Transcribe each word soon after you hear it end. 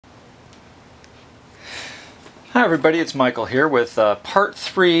Hi everybody, it's Michael here with part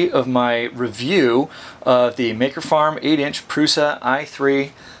 3 of my review of the Makerfarm 8-inch Prusa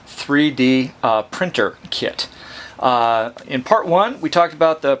i3 3D printer kit. In part 1 we talked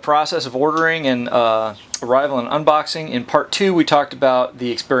about the process of ordering and arrival and unboxing. In part 2 we talked about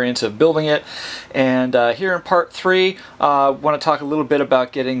the experience of building it, and here in part 3 I want to talk a little bit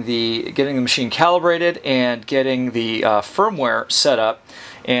about getting the machine calibrated and getting the firmware set up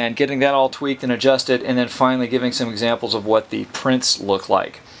and getting that all tweaked and adjusted, and then finally giving some examples of what the prints look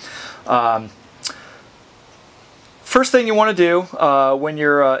like. First thing you want to do when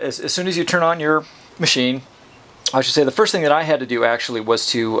you're as soon as you turn on your machine, I should say the first thing that I had to do actually was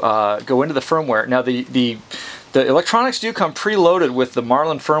to go into the firmware. Now the electronics do come preloaded with the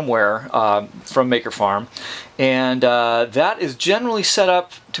Marlin firmware from Makerfarm, and that is generally set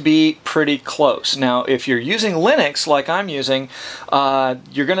up to be pretty close. Now if you're using Linux like I'm using,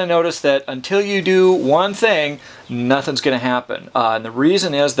 you're going to notice that until you do one thing, nothing's going to happen. And the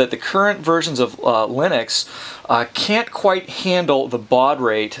reason is that the current versions of Linux can't quite handle the baud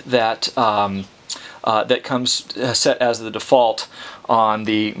rate that that comes set as the default on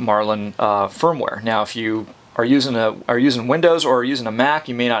the Marlin firmware. Now if you are using Windows or are using a Mac,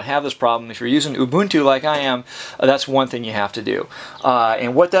 you may not have this problem. If you're using Ubuntu like I am, that's one thing you have to do.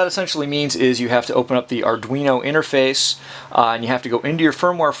 And what that essentially means is you have to open up the Arduino interface, and you have to go into your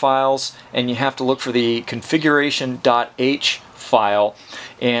firmware files, and you have to look for the configuration.h file,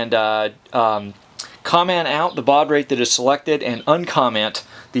 and comment out the baud rate that is selected and uncomment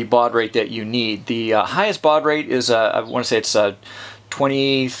the baud rate that you need. The highest baud rate is, I want to say it's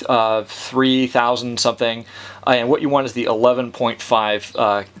 23,000 something, and what you want is the 11.5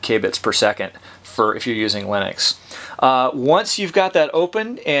 kbits per second for if you're using Linux. Once you've got that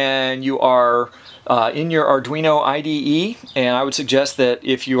open and you are in your Arduino IDE, and I would suggest that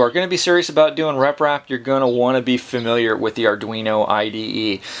if you are going to be serious about doing RepRap, you're going to want to be familiar with the Arduino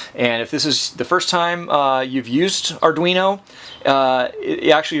IDE. And if this is the first time you've used Arduino,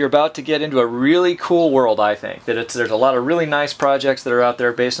 actually you're about to get into a really cool world, I think. There's a lot of really nice projects that are out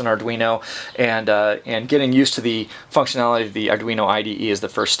there based on Arduino, and getting used to the functionality of the Arduino IDE is the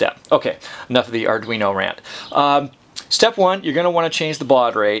first step. Okay, enough of the Arduino rant. Step 1, you're going to want to change the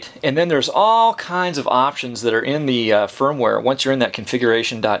baud rate, and then there's all kinds of options that are in the firmware once you're in that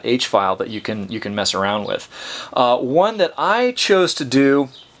configuration.h file that you can mess around with. One that I chose to do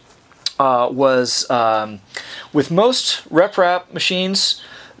was with most RepRap machines,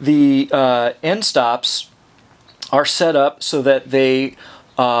 the end stops are set up so that they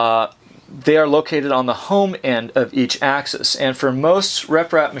are located on the home end of each axis, and for most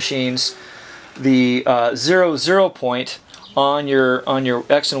RepRap machines, the 0 point on your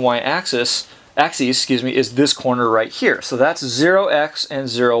x and y axes, is this corner right here. So that's 0x and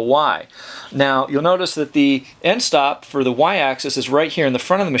 0y. Now you'll notice that the end stop for the y-axis is right here in the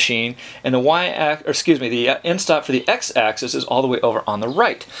front of the machine, and the end stop for the x-axis is all the way over on the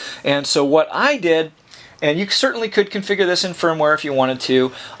right. And so what I did, and you certainly could configure this in firmware if you wanted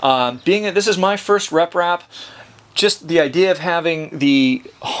to, being that this is my first RepRap, just the idea of having the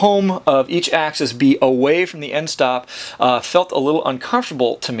home of each axis be away from the end stop felt a little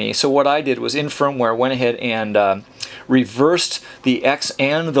uncomfortable to me. So what I did was in firmware went ahead and reversed the x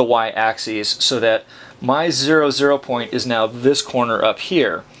and the y axes so that my 0 point is now this corner up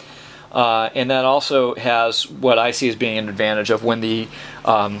here. And that also has what I see as being an advantage of when the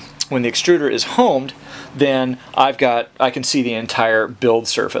extruder is homed, then I can see the entire build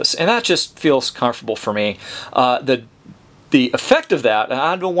surface, and that just feels comfortable for me. The effect of that, and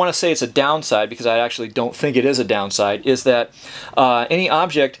I don't want to say it's a downside because I actually don't think it is a downside, is that any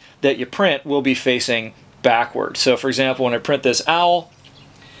object that you print will be facing backward. So for example, when I print this owl,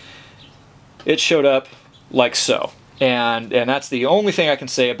 it showed up like so. And that's the only thing I can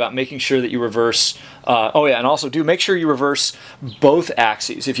say about making sure that you reverse. Oh yeah, and also do make sure you reverse both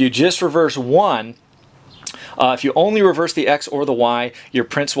axes. If you just reverse one, if you only reverse the x or the y, your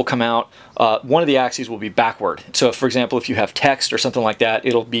prints will come out, one of the axes will be backward. So for example, if you have text or something like that,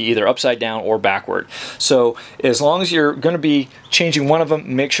 it'll be either upside down or backward. So as long as you're going to be changing one of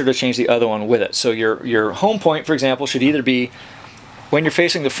them, make sure to change the other one with it. So your home point, for example, should either be when you're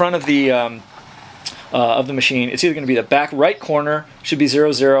facing the front of the machine, it's either going to be the back right corner, should be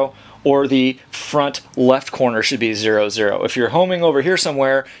 0, 0, or the front left corner should be 0, 0. If you're homing over here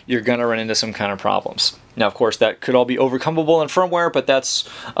somewhere, you're going to run into some kind of problems. Now, of course, that could all be overcomeable in firmware, but that's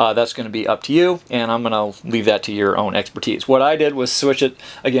going to be up to you, and I'm going to leave that to your own expertise. What I did was switch it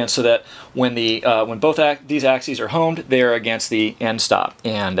again so that when both these axes are homed, they are against the end stop,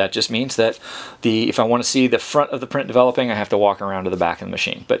 and that just means that if I want to see the front of the print developing, I have to walk around to the back of the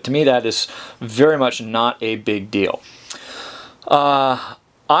machine. But to me, that is very much not a big deal. I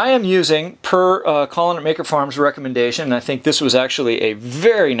am using, per Colin at Makerfarm's recommendation, and I think this was actually a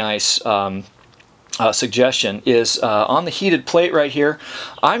very nice suggestion, is on the heated plate right here,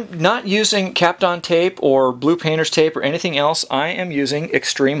 I'm not using Kapton tape or blue painter's tape or anything else. I am using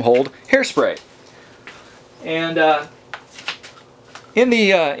Extreme Hold hairspray. And in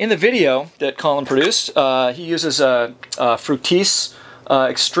the video that Colin produced, he uses Fructis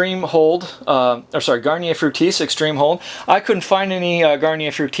Extreme Hold, Garnier Fructis Extreme Hold. I couldn't find any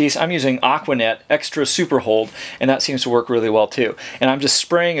Garnier Fructis. I'm using Aquanet Extra Super Hold, and that seems to work really well too. And I'm just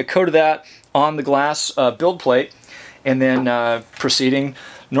spraying a coat of that on the glass build plate and then proceeding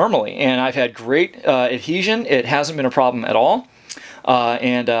normally. And I've had great adhesion. It hasn't been a problem at all.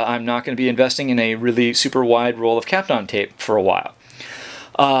 And I'm not going to be investing in a really super wide roll of Kapton tape for a while.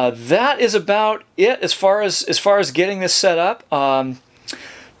 That is about it as far as getting this set up.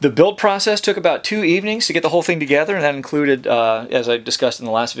 The build process took about 2 evenings to get the whole thing together, and that included, as I discussed in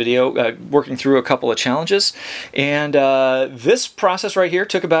the last video, working through a couple of challenges. And this process right here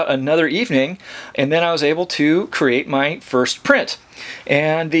took about another evening, and then I was able to create my first print.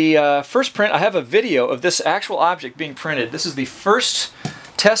 And the first print, I have a video of this actual object being printed. This is the first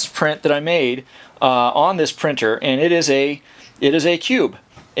test print that I made on this printer, and it is a cube.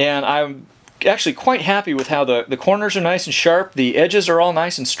 And I'm actually quite happy with how the corners are nice and sharp, the edges are all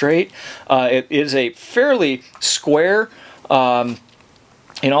nice and straight. It is a fairly square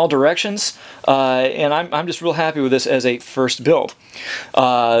in all directions, and I'm just real happy with this as a first build.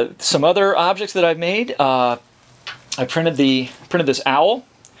 Some other objects that I've made, I printed this owl.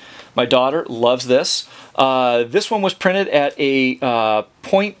 My daughter loves this. This one was printed at a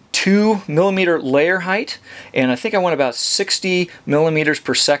 0.2 millimeter layer height, and I think I went about 60 millimeters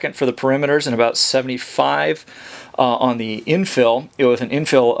per second for the perimeters and about 75 on the infill. It was an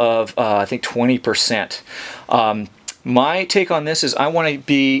infill of I think 20%. My take on this is I want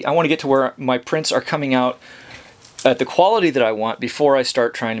to get to where my prints are coming out at the quality that I want before I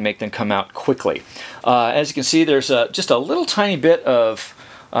start trying to make them come out quickly. As you can see, there's just a little tiny bit of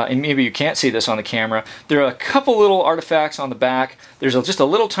and maybe you can't see this on the camera, there are a couple little artifacts on the back. There's just a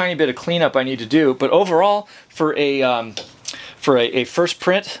little tiny bit of cleanup I need to do, but overall, for a first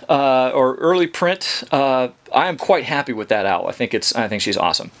print or early print, I am quite happy with that owl. I think she's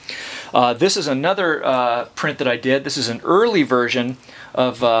awesome. This is another print that I did. This is an early version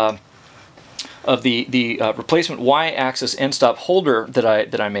of the replacement Y-axis end stop holder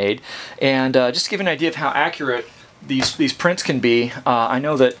that I made, and just to give you an idea of how accurate these prints can be. I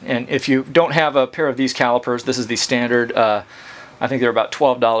know that, and if you don't have a pair of these calipers, this is the standard. I think they're about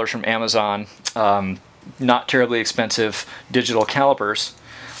 $12 from Amazon. Not terribly expensive digital calipers.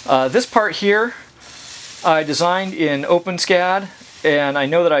 This part here I designed in OpenSCAD, and I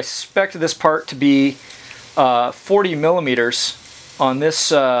know that I spec'd this part to be 40 millimeters on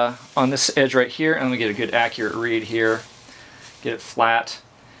this edge right here. And let me get a good accurate read here. Get it flat,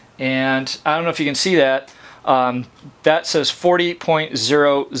 and I don't know if you can see that. That says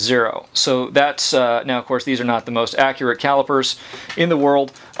 40.00. So that's, now of course these are not the most accurate calipers in the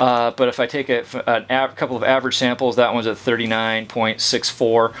world, but if I take a couple of average samples, that one's at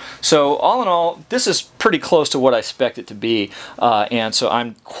 39.64. So all in all, this is pretty close to what I expect it to be, and so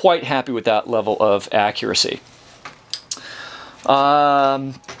I'm quite happy with that level of accuracy.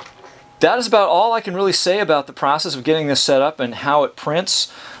 That is about all I can really say about the process of getting this set up and how it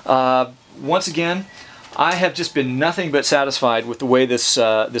prints. Once again, I have just been nothing but satisfied with the way this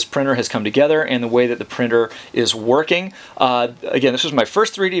printer has come together and the way that the printer is working. Again, this was my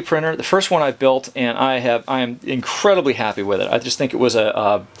first 3D printer, the first one I've built, and I am incredibly happy with it. I just think it was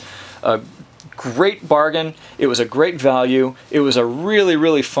a great bargain. It was a great value. It was a really,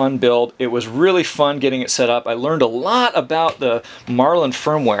 really fun build. It was really fun getting it set up. I learned a lot about the Marlin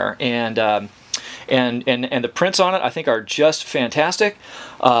firmware, and the prints on it I think are just fantastic.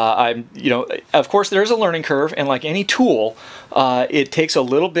 Of course there's a learning curve, and like any tool, it takes a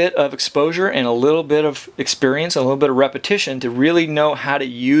little bit of exposure and a little bit of experience, a little bit of repetition to really know how to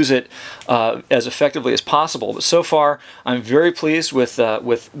use it as effectively as possible. But so far I'm very pleased with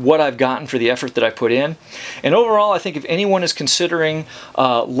what I've gotten for the effort that I put in. And overall, I think if anyone is considering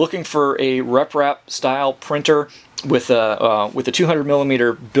looking for a RepRap style printer, with the 200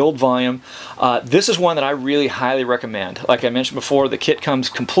 millimeter build volume. This is one that I really highly recommend. Like I mentioned before, the kit comes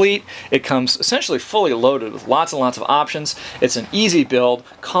complete. It comes essentially fully loaded with lots and lots of options. It's an easy build.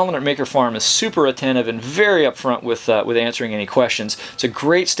 Colin at Makerfarm is super attentive and very upfront with answering any questions. It's a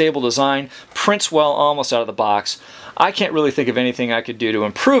great stable design, prints well almost out of the box. I can't really think of anything I could do to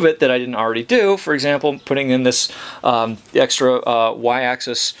improve it that I didn't already do. For example, putting in this extra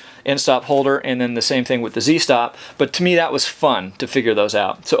Y-axis end stop holder, and then the same thing with the Z-stop. But to me, that was fun to figure those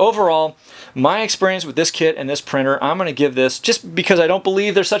out. So overall, my experience with this kit and this printer, I'm going to give this, just because I don't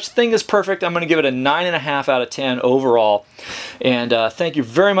believe there's such thing as perfect, I'm going to give it a 9.5 out of 10 overall. And thank you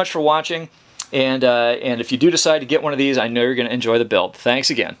very much for watching. And if you do decide to get one of these, I know you're going to enjoy the build.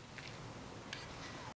 Thanks again.